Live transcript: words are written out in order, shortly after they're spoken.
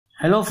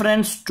Hello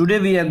friends, today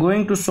we are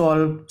going to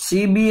solve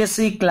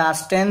CBSE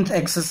class 10th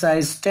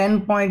exercise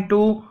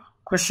 10.2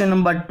 question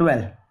number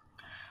 12.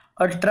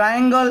 A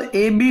triangle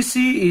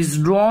ABC is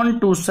drawn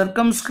to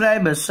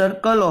circumscribe a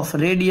circle of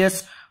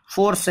radius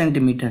 4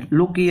 cm.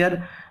 Look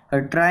here,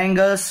 a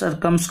triangle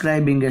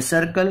circumscribing a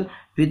circle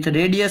with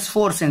radius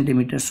 4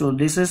 cm. So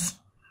this is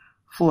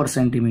 4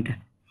 cm.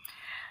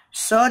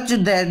 Such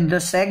that the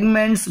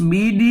segments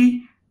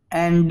BD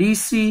and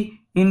DC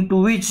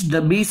into which the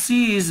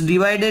BC is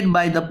divided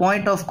by the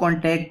point of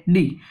contact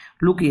D.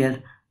 Look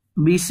here,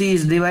 BC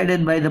is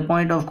divided by the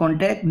point of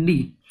contact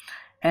D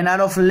and are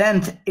of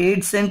length 8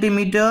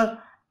 cm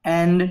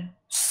and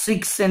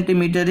 6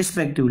 cm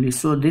respectively.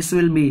 So this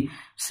will be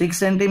 6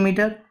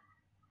 cm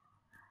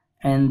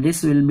and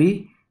this will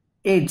be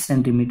 8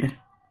 cm.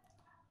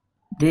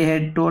 They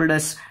had told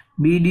us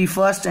BD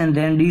first and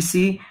then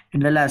DC at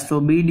the last. So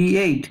BD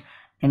 8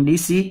 and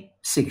DC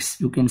 6,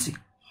 you can see.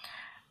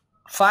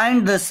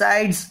 Find the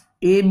sides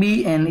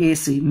AB and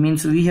AC,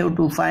 means we have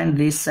to find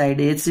this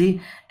side AC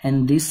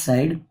and this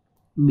side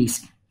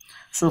BC.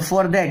 So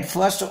for that,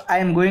 first I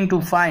am going to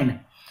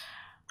find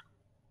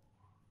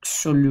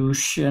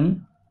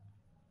solution.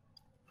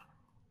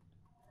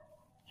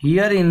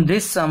 Here in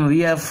this sum,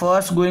 we are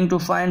first going to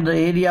find the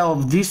area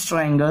of this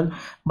triangle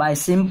by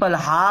simple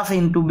half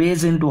into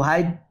base into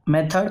height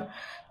method.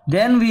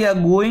 Then we are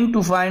going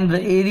to find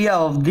the area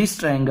of this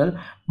triangle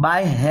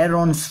by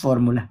Heron's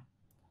formula.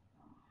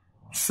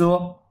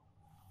 So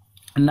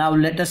now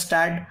let us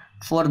start.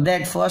 For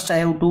that, first I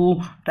have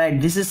to write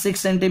this is 6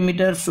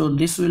 cm, so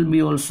this will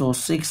be also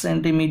 6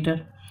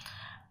 cm.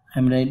 I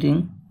am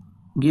writing,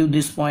 give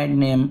this point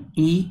name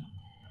E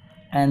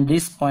and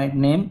this point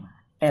name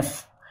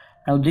F.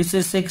 Now this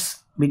is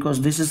 6 because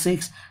this is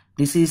 6,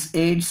 this is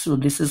 8, so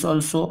this is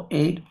also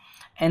 8,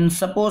 and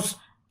suppose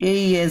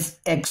AE is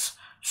X,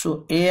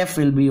 so AF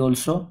will be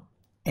also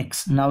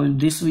X. Now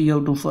this we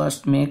have to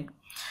first make,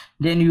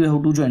 then you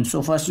have to join.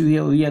 So first we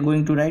are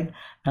going to write,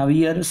 now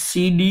here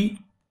CD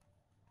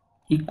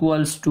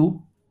equals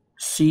to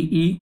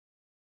CE,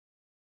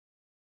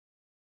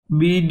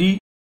 BD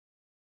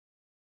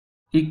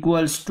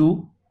equals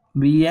to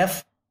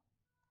BF,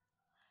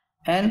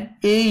 and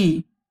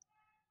AE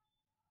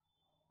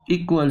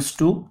equals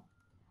to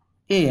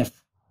AF.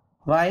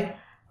 Why?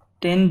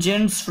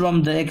 Tangents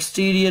from the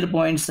exterior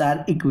points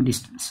are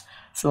equidistant.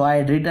 So I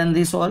had written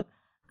this all.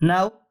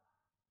 Now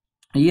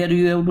here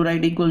you have to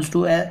write equals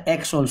to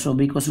X also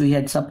because we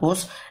had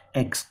suppose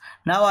X.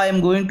 Now I am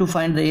going to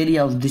find the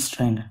area of this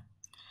triangle.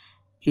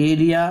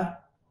 Area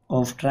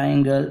of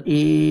triangle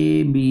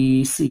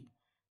ABC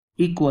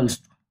equals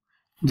to,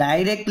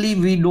 directly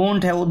we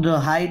don't have the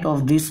height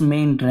of this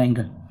main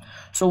triangle.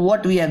 So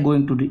what we are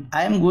going to do?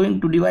 I am going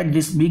to divide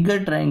this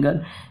bigger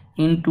triangle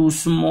into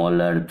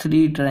smaller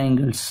 3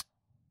 triangles.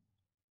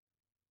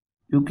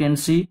 You can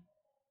see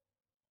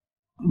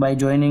by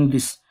joining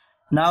this.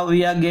 Now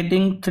we are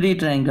getting 3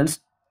 triangles,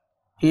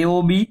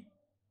 AOB,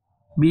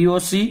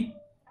 BOC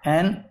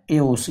and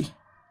AOC.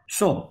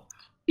 So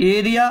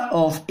area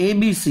of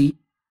ABC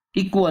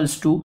equals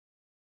to,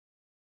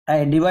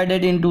 I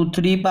divided into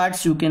 3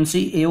 parts. You can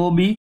see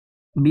AOB,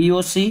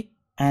 BOC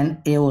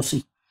and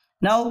AOC.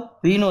 Now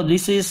we know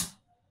this is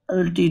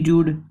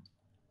altitude,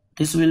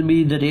 this will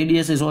be the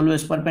radius is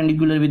always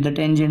perpendicular with the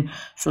tangent,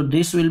 so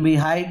this will be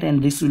height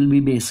and this will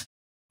be base.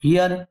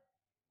 Here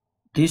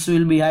this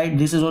will be height,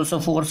 this is also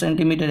 4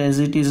 cm as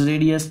it is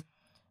radius.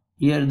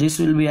 Here this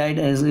will be height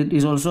as it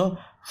is also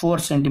 4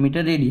 cm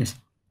radius,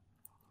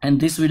 and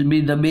this will be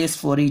the base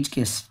for each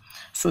case.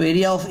 So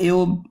area of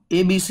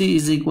ABC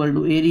is equal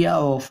to area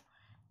of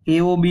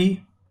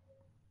AOB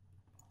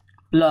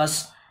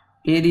plus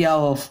area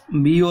of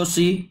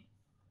BOC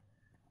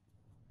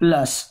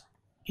plus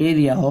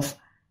area of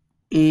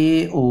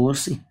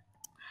AOC.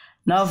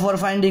 Now for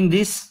finding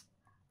this,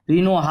 we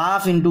know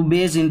half into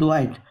base into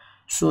height.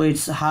 So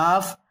it's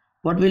half.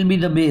 What will be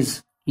the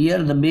base?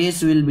 Here the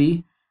base will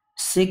be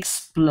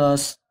 6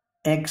 plus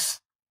X.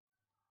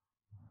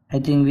 I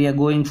think we are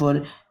going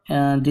for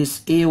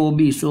this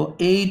AOB. So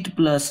 8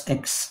 plus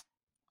X.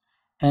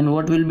 And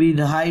what will be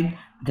the height?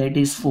 That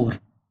is 4.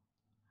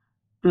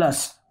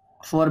 Plus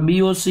for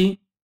BOC,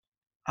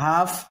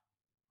 half,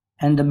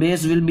 and the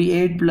base will be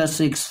 8 plus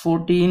 6,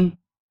 14.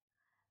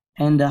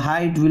 And the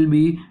height will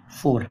be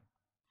 4.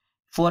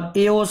 For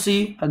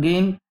AOC,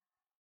 again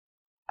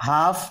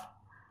half,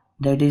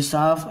 that is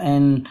half,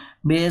 and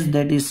base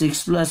that is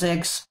 6 plus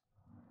X,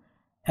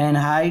 and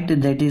height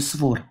that is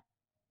 4.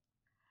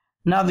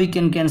 Now we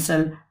can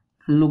cancel.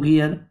 Look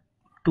here,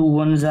 2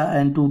 1s are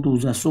and 2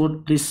 2s are,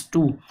 so this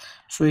 2,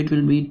 so it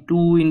will be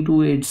 2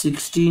 into 8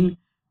 16,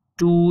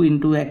 2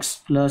 into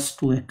X plus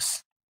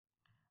 2X.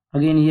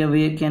 Again here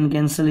we can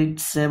cancel it,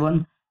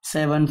 7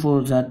 7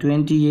 4s are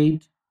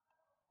 28.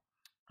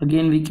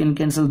 Again we can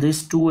cancel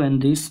this 2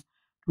 and this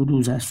 2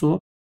 2s are, so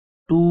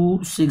 2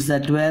 6 are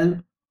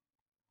 12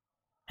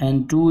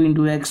 and 2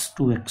 into X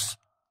 2X.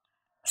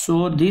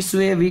 So this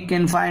way we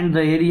can find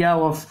the area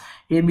of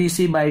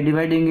ABC by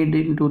dividing it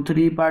into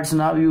 3 parts.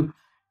 Now you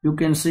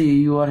can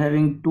see you are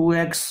having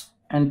 2X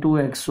and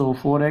 2x, so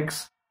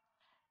 4x,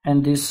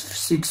 and this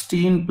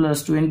 16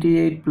 plus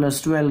 28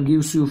 plus 12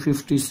 gives you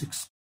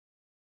 56.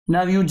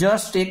 Now you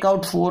just take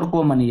out 4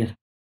 common here.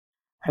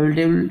 I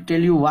will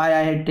tell you why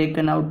I had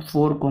taken out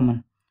 4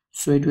 common.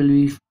 So it will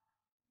be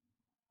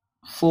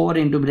 4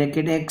 into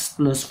bracket x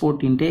plus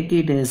 14. Take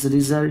it as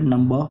result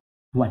number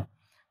 1.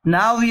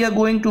 Now we are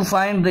going to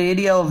find the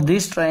area of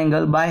this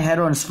triangle by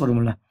Heron's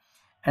formula.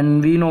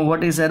 And we know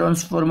what is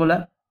Heron's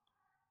formula.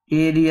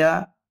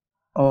 Area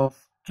of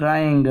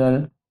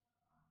triangle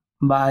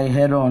by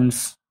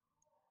Heron's,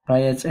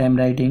 as I am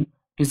writing,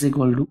 is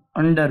equal to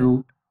under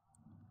root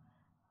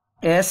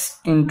s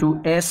into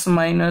s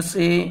minus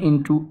a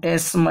into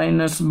s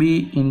minus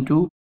b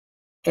into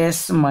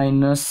s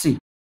minus c.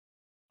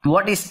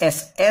 What is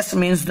s? S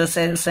means the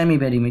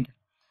semi-perimeter.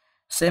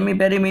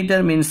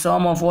 Semi-perimeter means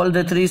sum of all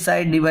the 3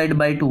 sides divided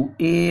by 2.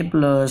 A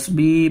plus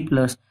b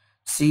plus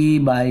c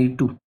by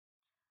 2.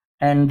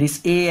 And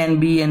this a and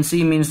b and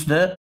c means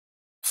the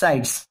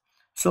sides.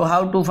 So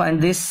how to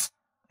find this?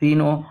 We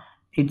know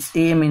it's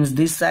a means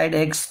this side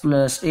x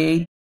plus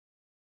 8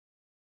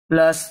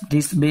 plus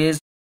this base,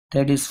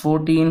 that is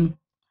 14,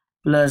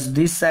 plus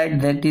this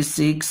side, that is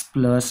 6,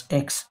 plus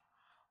x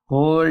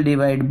whole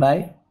divided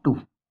by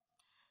 2.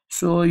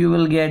 So you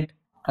will get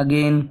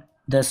again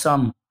the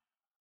sum,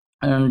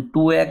 and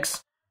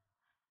 2x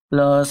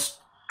plus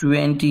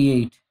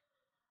 28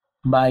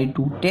 by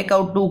 2. Take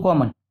out 2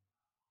 common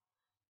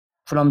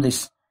from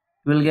this.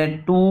 You will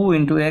get 2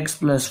 into x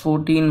plus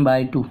 14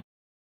 by 2.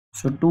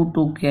 So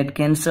 2 get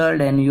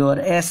cancelled and your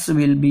s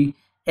will be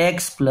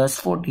x plus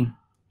 14.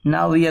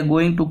 Now we are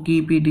going to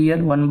keep it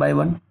here one by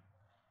one.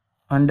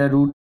 Under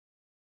root,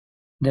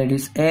 that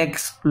is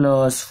x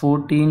plus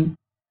 14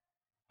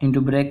 into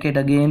bracket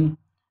again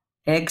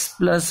x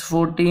plus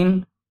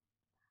 14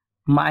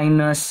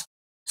 minus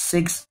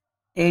 6,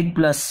 8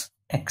 plus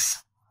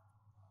x.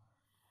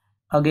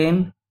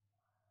 Again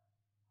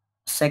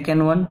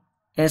second one,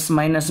 s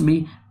minus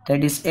b,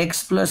 that is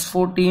x plus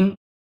 14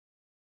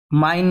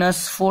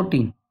 minus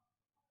 14,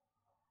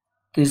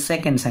 this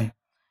second side.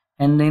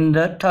 And then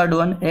the third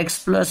one,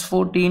 x plus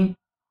 14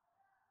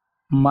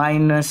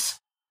 minus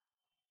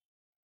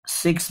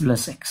 6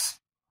 plus x.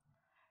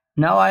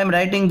 Now I am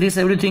writing this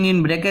everything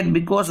in bracket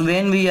because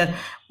when we are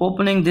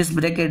opening this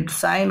bracket,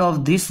 sign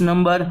of this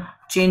number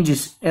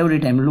changes every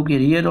time. Look here,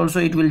 here also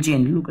it will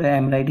change. Look, I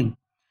am writing.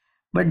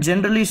 But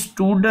generally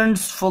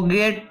students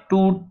forget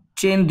to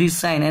change this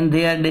sign and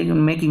they are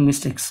making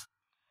mistakes.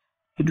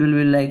 It will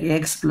be like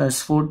x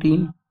plus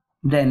 14,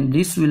 then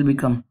this will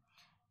become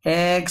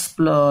x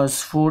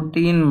plus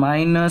 14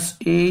 minus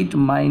 8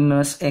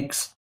 minus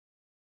x.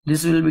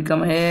 This will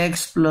become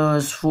x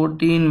plus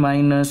 14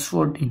 minus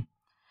 14.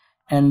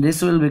 And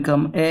this will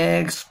become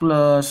x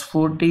plus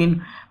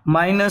 14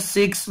 minus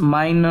 6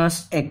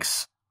 minus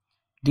x.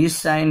 This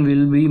sign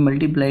will be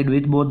multiplied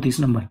with both this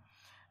number.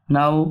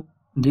 Now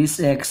this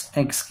x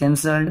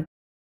cancelled.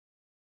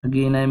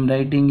 Again I am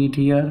writing it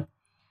here.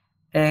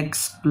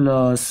 X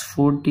plus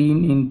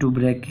 14 into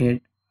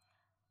bracket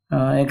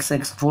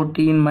x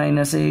 14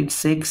 minus 8,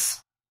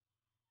 6.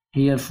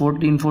 Here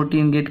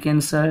 14 get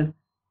cancelled.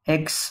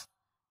 X,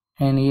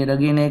 and here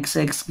again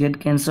x get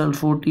cancelled.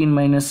 14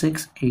 minus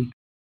 6, 8.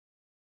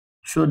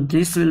 So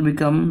this will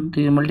become,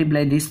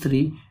 multiply these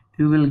 3,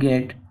 you will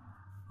get,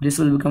 this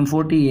will become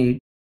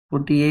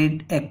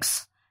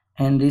 48x,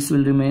 and this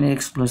will remain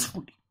x plus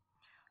 14.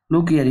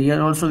 Look here,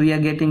 here also we are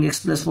getting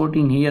x plus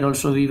 14, here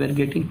also we were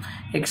getting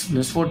x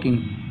plus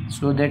 14.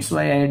 So that's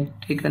why I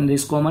had taken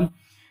this common.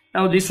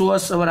 Now this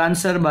was our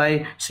answer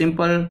by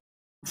simple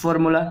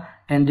formula,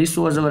 and this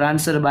was our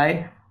answer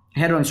by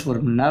Heron's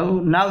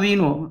formula. Now we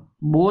know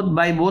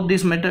by both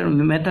this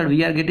method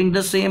we are getting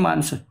the same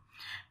answer.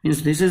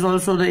 Means this is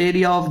also the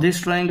area of this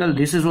triangle,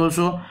 this is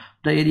also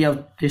the area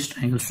of this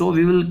triangle. So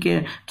we will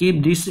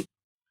keep this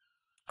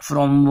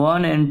from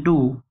 1 and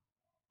 2.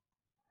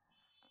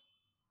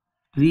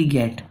 We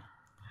get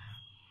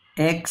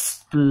 4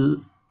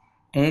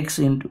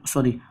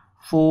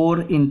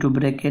 into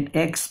bracket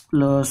x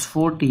plus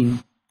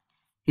 14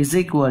 is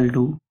equal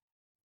to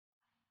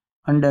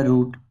under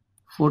root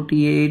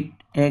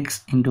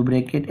 48x into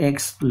bracket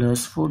x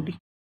plus 40.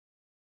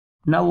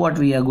 Now what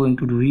we are going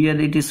to do, here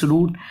it is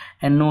root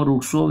and no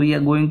root, so we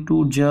are going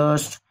to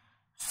just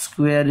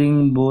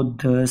squaring both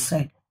the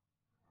sides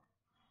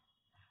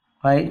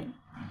by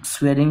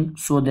squaring,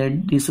 so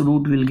that this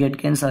root will get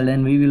cancelled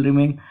and we will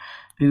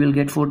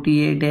get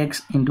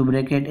 48x into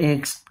bracket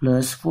x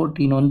plus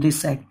 14 on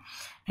this side,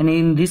 and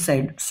in this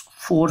side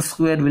 4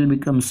 square will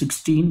become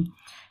 16,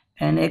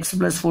 and x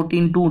plus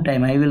 14 2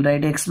 times. I will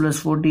write x plus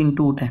 14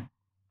 2 times.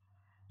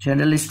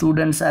 Generally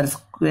students are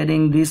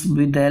squaring this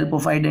with the help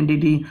of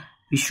identity.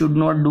 We should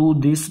not do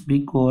this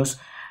because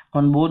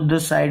on both the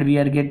side we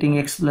are getting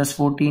x plus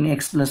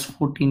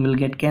 14 will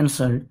get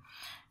cancelled,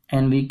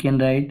 and we can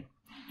write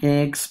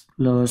x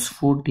plus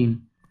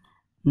 14.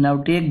 Now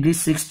take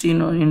this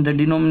 16 in the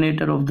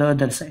denominator of the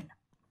other side.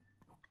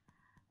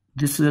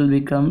 This will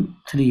become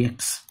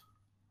 3x.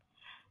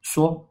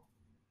 So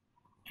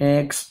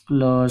x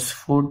plus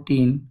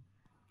 14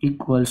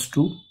 equals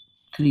to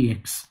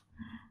 3x.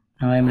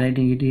 Now I am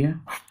writing it here.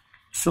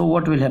 So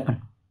what will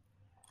happen?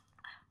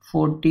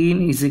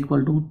 14 is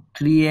equal to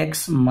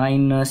 3x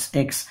minus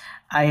x.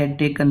 I had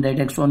taken that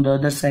x on the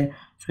other side,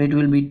 so it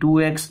will be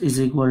 2x is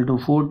equal to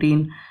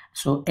 14.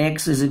 So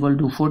x is equal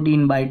to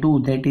 14 by 2,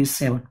 that is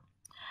 7.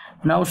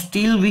 Now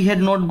still we had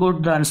not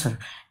got the answer.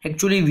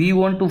 Actually we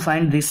want to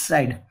find this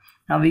side.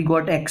 Now we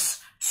got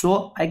x,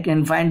 so I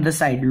can find the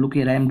side. Look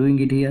here, I am doing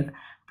it here,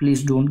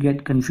 please don't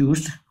get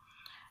confused.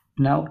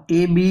 Now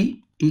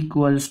AB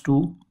equals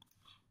to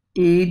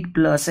 8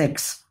 plus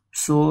x,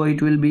 so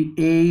it will be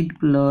 8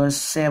 plus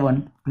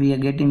 7. We are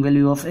getting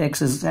value of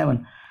x is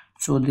 7,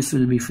 so this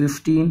will be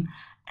 15,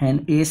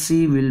 and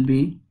AC will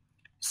be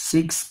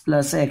 6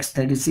 plus x,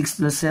 that is 6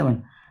 plus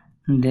 7,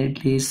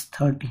 that is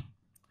 30.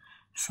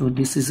 So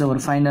this is our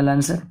final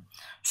answer.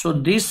 So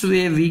this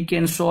way we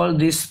can solve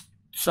this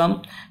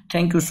sum.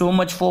 Thank you so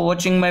much for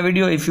watching my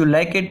video. If you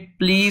like it,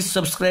 please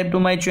subscribe to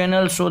my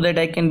channel so that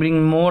I can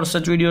bring more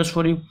such videos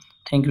for you.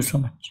 Thank you so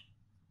much.